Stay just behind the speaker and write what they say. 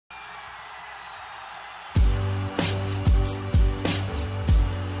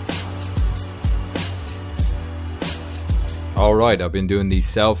Alright, I've been doing these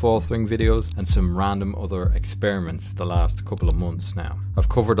self-authoring videos and some random other experiments the last couple of months now. I've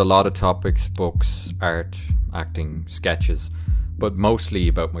covered a lot of topics, books, art, acting, sketches, but mostly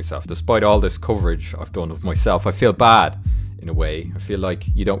about myself. Despite all this coverage I've done of myself, I feel bad in a way. I feel like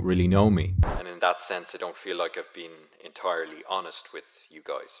you don't really know me. And in that sense, I don't feel like I've been entirely honest with you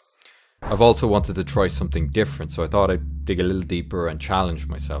guys. I've also wanted to try something different, so I thought I'd dig a little deeper and challenge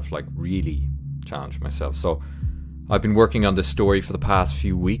myself, like really challenge myself. So I've been working on this story for the past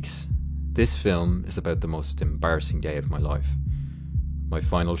few weeks. This film is about the most embarrassing day of my life. My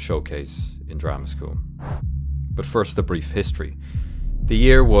final showcase in drama school. But first, a brief history. The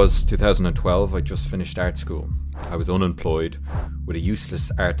year was 2012. I just finished art school. I was unemployed, with a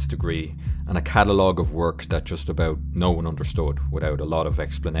useless arts degree and a catalogue of work that just about no one understood without a lot of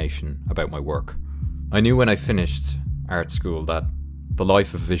explanation about my work. I knew when I finished art school that the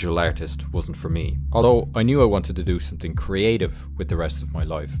life of a visual artist wasn't for me. Although I knew I wanted to do something creative with the rest of my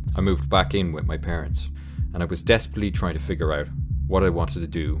life. I moved back in with my parents, and I was desperately trying to figure out what I wanted to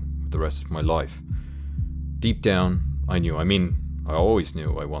do with the rest of my life. Deep down, I knew. I always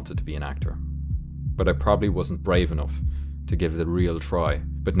knew I wanted to be an actor. But I probably wasn't brave enough to give it a real try.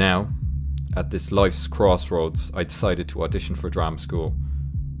 But now, at this life's crossroads, I decided to audition for drama school,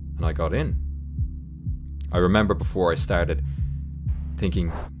 and I got in. I remember before I started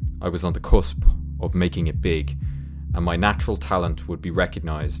thinking I was on the cusp of making it big, and my natural talent would be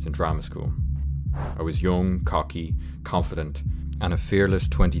recognised in drama school. I was young, cocky, confident, and a fearless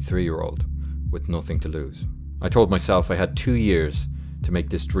 23-year-old with nothing to lose. I told myself I had 2 years to make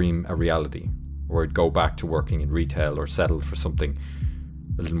this dream a reality, or I'd go back to working in retail or settle for something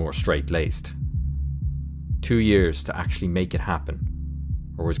a little more straight-laced. 2 years to actually make it happen,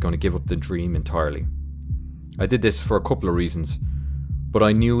 or I was going to give up the dream entirely. I did this for a couple of reasons, but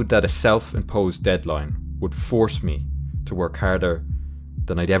I knew that a self-imposed deadline would force me to work harder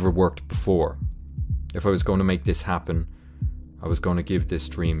than I'd ever worked before. If I was going to make this happen, I was going to give this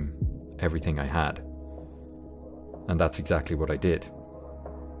dream everything I had. And that's exactly what I did,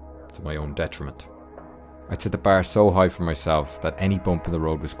 to my own detriment. I'd set the bar so high for myself that any bump in the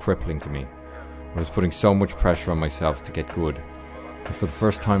road was crippling to me. I was putting so much pressure on myself to get good. And for the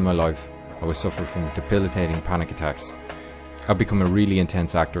first time in my life, I was suffering from debilitating panic attacks. I'd become a really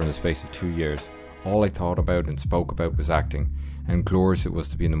intense actor in the space of 2 years. All I thought about and spoke about was acting, and glorious it was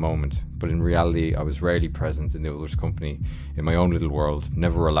to be in the moment, but in reality I was rarely present in the other's company, in my own little world,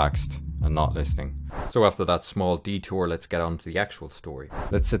 never relaxed and not listening. So after that small detour, let's get on to the actual story.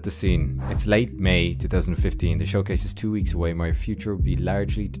 Let's set the scene. It's late May 2015. The showcase is 2 weeks away. My future will be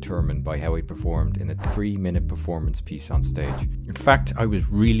largely determined by how I performed in a 3-minute performance piece on stage. In fact, I was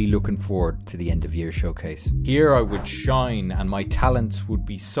really looking forward to the end of year showcase. Here I would shine and my talents would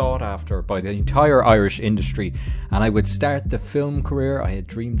be sought after by the entire Irish industry, and I would start the film career I had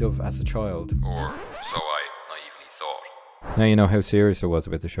dreamed of as a child. Or so I naively thought. Now you know how serious I was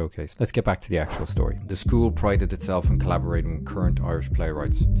about the showcase. Let's get back to the actual story. The school prided itself in collaborating with current Irish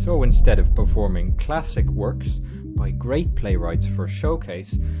playwrights. So instead of performing classic works by great playwrights for a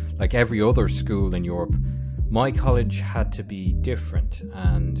showcase, like every other school in Europe, my college had to be different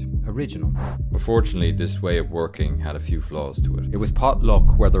and original. Unfortunately, this way of working had a few flaws to it. It was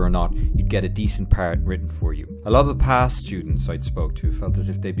potluck whether or not you'd get a decent part written for you. A lot of the past students I'd spoke to felt as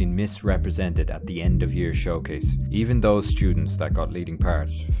if they'd been misrepresented at the end of year showcase. Even those students that got leading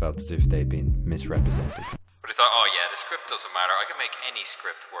parts felt as if they'd been misrepresented. But I thought, oh yeah, the script doesn't matter. I can make any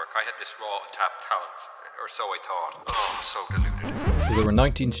script work. I had this raw untapped talent. Or so I thought. Oh, I'm so deluded. So there were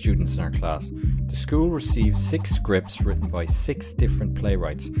 19 students in our class. The school received 6 scripts written by 6 different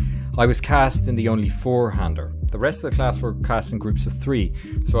playwrights. I was cast in the only 4-hander. The rest of the class were cast in groups of 3.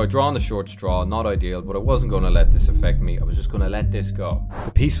 So I drawn the short straw, not ideal, but I wasn't going to let this affect me. I was just going to let this go.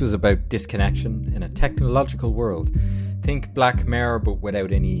 The piece was about disconnection in a technological world. Think Black Mirror, but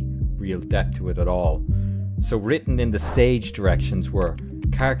without any real depth to it at all. So written in the stage directions were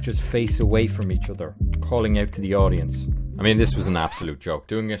characters face away from each other, calling out to the audience. I mean, this was an absolute joke.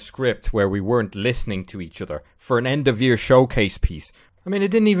 Doing a script where we weren't listening to each other for an end-of-year showcase piece. I mean, I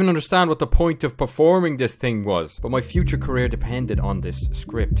didn't even understand what the point of performing this thing was. But my future career depended on this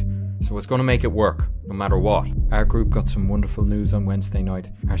script. So I was going to make it work, no matter what. Our group got some wonderful news on Wednesday night.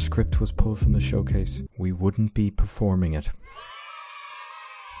 Our script was pulled from the showcase. We wouldn't be performing it.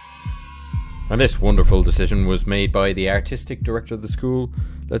 And this wonderful decision was made by the artistic director of the school.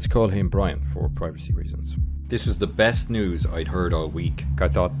 Let's call him Brian for privacy reasons. This was the best news I'd heard all week. I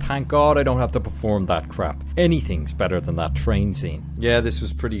thought, thank God I don't have to perform that crap. Anything's better than that train scene. Yeah, this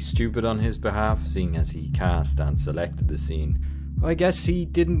was pretty stupid on his behalf, seeing as he cast and selected the scene. I guess he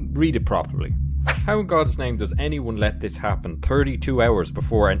didn't read it properly. How in God's name does anyone let this happen 32 hours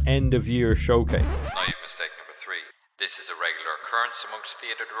before an end-of-year showcase? Naive mistake number 3. This is a regular occurrence amongst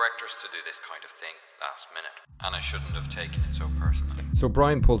theatre directors to do this kind of thing last minute, and I shouldn't have taken it so personally. So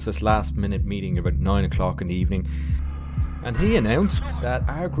Brian pulls this last-minute meeting about 9 o'clock in the evening, and he announced that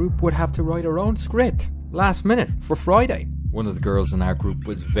our group would have to write our own script last minute for Friday. One of the girls in our group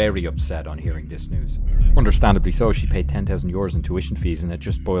was very upset on hearing this news. Understandably so, she paid €10,000 in tuition fees and it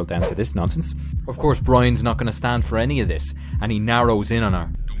just boiled down to this nonsense. Of course, Brian's not going to stand for any of this, and he narrows in on her.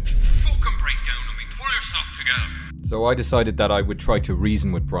 Don't you fucking break down on me, pull yourself together. So I decided that I would try to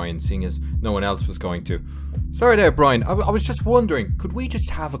reason with Brian, seeing as no one else was going to. Sorry there, Brian, I was just wondering, could we just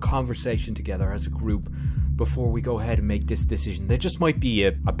have a conversation together as a group before we go ahead and make this decision? There just might be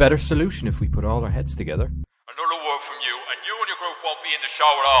a better solution if we put all our heads together. Another word from you, and you and your group won't be in the show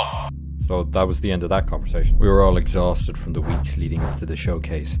at all. So that was the end of that conversation. We were all exhausted from the weeks leading up to the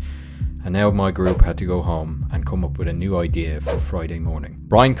showcase, and now my group had to go home and come up with a new idea for Friday morning.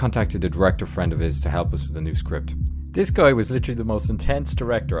 Brian contacted a director friend of his to help us with a new script. This guy was literally the most intense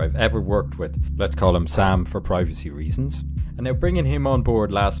director I've ever worked with. Let's call him Sam for privacy reasons. And now bringing him on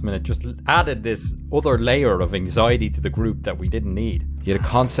board last minute just added this other layer of anxiety to the group that we didn't need. He had a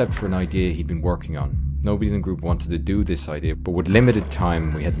concept for an idea he'd been working on. Nobody in the group wanted to do this idea, but with limited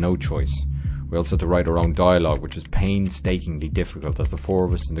time we had no choice. We also had to write our own dialogue, which was painstakingly difficult as the 4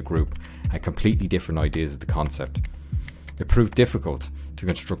 of us in the group had completely different ideas of the concept. It proved difficult to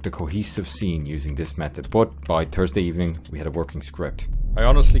construct a cohesive scene using this method, but by Thursday evening we had a working script. I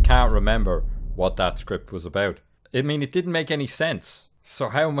honestly can't remember what that script was about. I mean, it didn't make any sense. So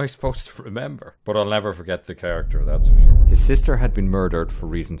how am I supposed to remember? But I'll never forget the character, that's for sure. His sister had been murdered for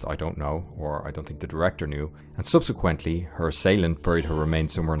reasons I don't know, or I don't think the director knew, and subsequently her assailant buried her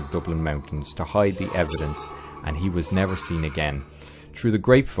remains somewhere in the Dublin mountains to hide the evidence, and he was never seen again. Through the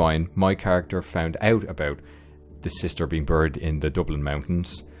grapevine, my character found out about the sister being buried in the Dublin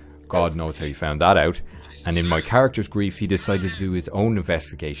mountains. God knows how he found that out. And in my character's grief, he decided to do his own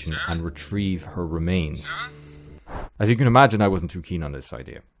investigation and retrieve her remains. As you can imagine, I wasn't too keen on this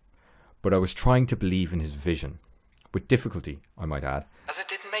idea, but I was trying to believe in his vision. With difficulty, I might add, as it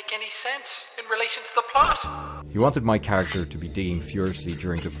didn't make any sense in relation to the plot. He wanted my character to be digging furiously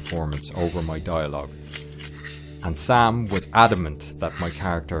during the performance over my dialogue. And Sam was adamant that my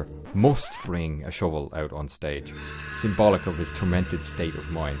character must bring a shovel out on stage, symbolic of his tormented state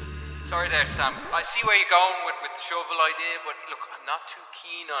of mind. Sorry there, Sam. I see where you're going with the shovel idea, but look, I'm not too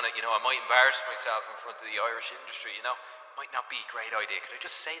keen on it. I might embarrass myself in front of the Irish industry, Might not be a great idea. Could I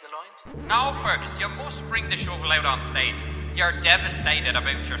just say the lines? No, Fergus, you must bring the shovel out on stage. You're devastated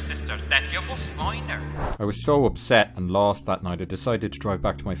about your sister's death. You must find her. I was so upset and lost that night, I decided to drive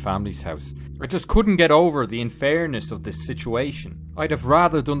back to my family's house. I just couldn't get over the unfairness of this situation. I'd have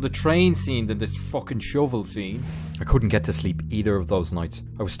rather done the train scene than this fucking shovel scene. I couldn't get to sleep either of those nights.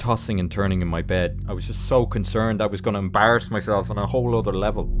 I was tossing and turning in my bed. I was just so concerned I was going to embarrass myself on a whole other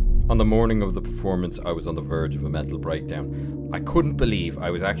level. On the morning of the performance, I was on the verge of a mental breakdown. I couldn't believe I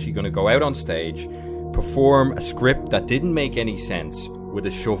was actually going to go out on stage, perform a script that didn't make any sense with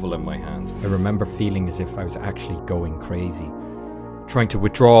a shovel in my hand. I remember feeling as if I was actually going crazy, trying to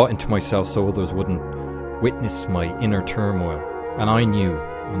withdraw into myself so others wouldn't witness my inner turmoil. And I knew,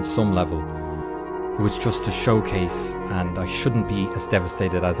 on some level, it was just a showcase and I shouldn't be as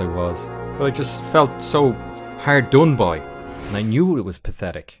devastated as I was. But I just felt so hard done by, and I knew it was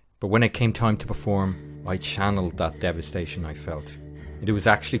pathetic. But when it came time to perform, I channeled that devastation I felt. It was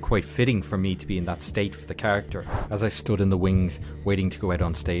actually quite fitting for me to be in that state for the character. As I stood in the wings, waiting to go out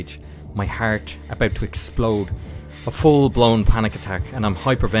on stage, my heart about to explode. A full-blown panic attack, and I'm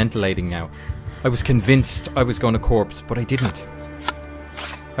hyperventilating now. I was convinced I was going to corpse, but I didn't.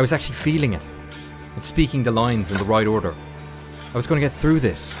 I was actually feeling it, and speaking the lines in the right order. I was going to get through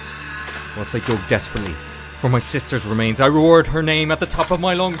this. Whilst I dug desperately for my sister's remains, I roared her name at the top of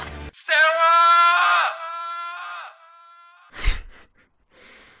my lungs.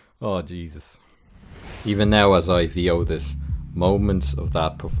 Oh, Jesus. Even now as I VO this, moments of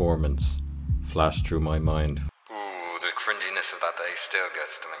that performance flash through my mind. Ooh, the cringiness of that day still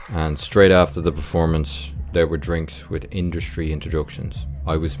gets to me. And straight after the performance, there were drinks with industry introductions.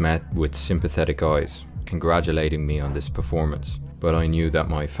 I was met with sympathetic eyes, congratulating me on this performance. But I knew that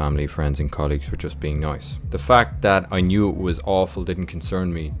my family, friends and colleagues were just being nice. The fact that I knew it was awful didn't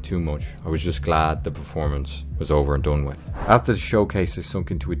concern me too much. I was just glad the performance was over and done with. After the showcase, I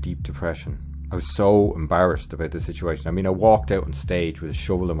sunk into a deep depression. I was so embarrassed about the situation. I mean, I walked out on stage with a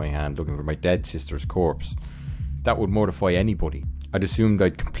shovel in my hand looking for my dead sister's corpse. That would mortify anybody. I'd assumed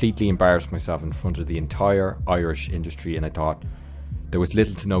I'd completely embarrassed myself in front of the entire Irish industry, and I thought, there was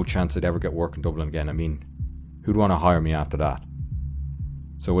little to no chance I'd ever get work in Dublin again. I mean, who'd want to hire me after that?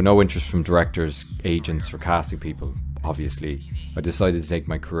 So with no interest from directors, agents or casting people, obviously, I decided to take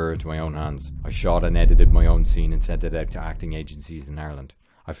my career into my own hands. I shot and edited my own scene and sent it out to acting agencies in Ireland.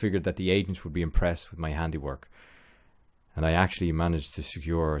 I figured that the agents would be impressed with my handiwork, and I actually managed to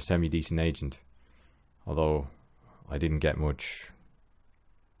secure a semi-decent agent, although I didn't get much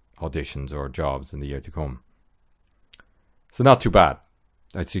auditions or jobs in the year to come. So not too bad.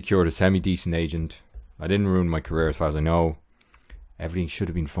 I'd secured a semi-decent agent. I didn't ruin my career as far as I know. Everything should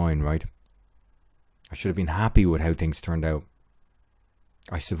have been fine, right? I should have been happy with how things turned out.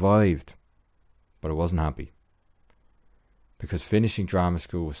 I survived, but I wasn't happy. Because finishing drama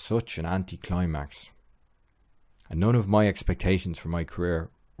school was such an anticlimax. And none of my expectations for my career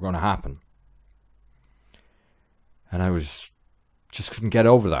were going to happen. And I just couldn't get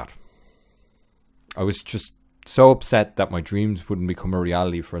over that. I was just so upset that my dreams wouldn't become a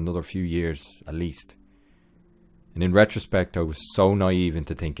reality for another few years, at least. And in retrospect, I was so naive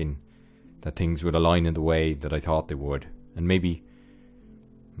into thinking that things would align in the way that I thought they would. And maybe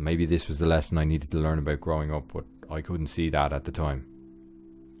this was the lesson I needed to learn about growing up, but I couldn't see that at the time.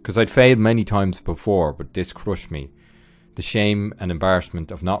 Because I'd failed many times before, but this crushed me. The shame and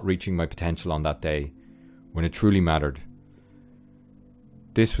embarrassment of not reaching my potential on that day, when it truly mattered.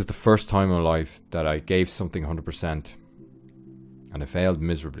 This was the first time in my life that I gave something 100%, and I failed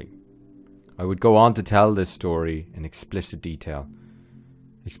miserably. I would go on to tell this story in explicit detail,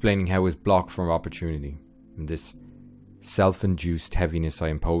 explaining how I was blocked from opportunity, and this self-induced heaviness I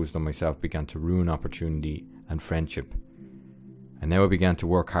imposed on myself began to ruin opportunity and friendship. And now I began to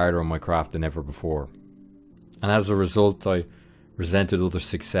work harder on my craft than ever before. And as a result, I resented other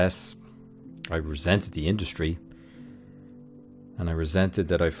success, I resented the industry, and I resented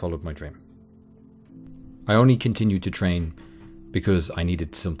that I followed my dream. I only continued to train because I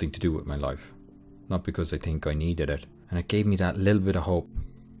needed something to do with my life, not because I think I needed it. And it gave me that little bit of hope.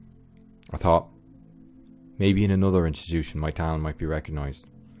 I thought, maybe in another institution my talent might be recognised.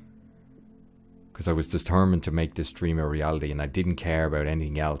 Because I was determined to make this dream a reality, and I didn't care about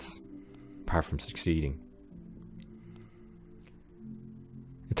anything else apart from succeeding.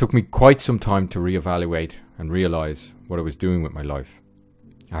 It took me quite some time to reevaluate and realise what I was doing with my life.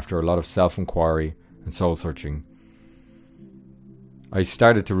 After a lot of self-inquiry and soul-searching, I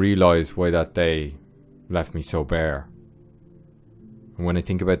started to realise why that day left me so bare. And when I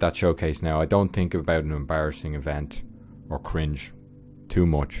think about that showcase now, I don't think about an embarrassing event or cringe too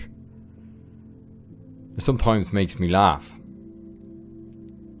much. It sometimes makes me laugh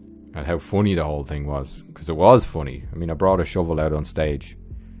at how funny the whole thing was, because it was funny. I mean, I brought a shovel out on stage,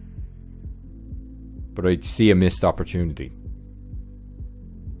 but I'd see a missed opportunity.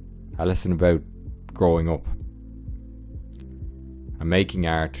 A lesson about growing up and making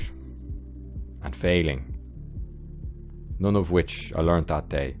art and failing, none of which I learnt that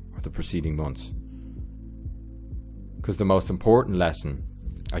day or the preceding months. Because the most important lesson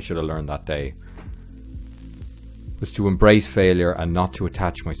I should have learned that day was to embrace failure and not to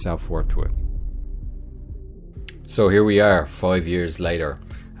attach my self-worth to it. So here we are, 5 years later,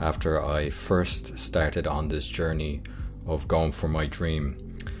 after I first started on this journey of going for my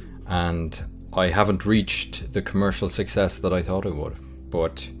dream. And I haven't reached the commercial success that I thought I would.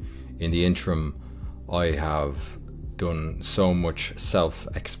 But in the interim, I have done so much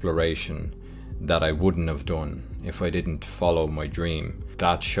self-exploration that I wouldn't have done if I didn't follow my dream.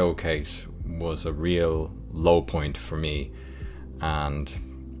 That showcase was a real low point for me, and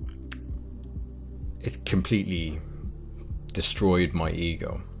it completely destroyed my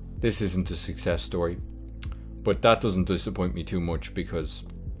ego. This isn't a success story, but that doesn't disappoint me too much because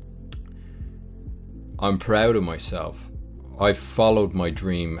I'm proud of myself. I've followed my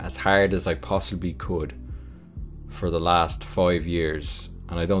dream as hard as I possibly could for the last 5 years,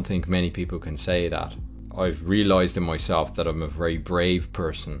 and I don't think many people can say that. I've realised in myself that I'm a very brave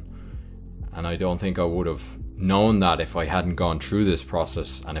person, and I don't think I would have known that if I hadn't gone through this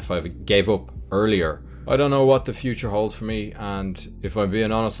process, and if I gave up earlier. I don't know what the future holds for me, and if I'm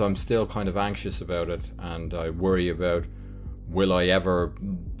being honest, I'm still kind of anxious about it, and I worry about, will I ever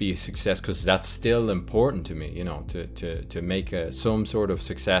be a success, because that's still important to me, you know, to make some sort of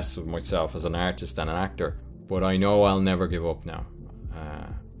success of myself as an artist and an actor. But I know I'll never give up now,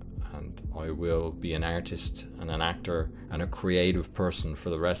 and I will be an artist and an actor and a creative person for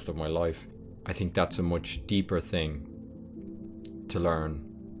the rest of my life. I think that's a much deeper thing to learn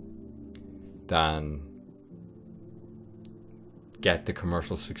than get the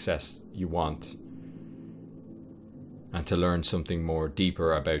commercial success you want, and to learn something more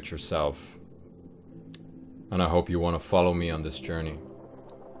deeper about yourself And I hope you want to follow me on this journey.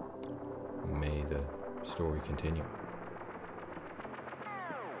 May the story continue.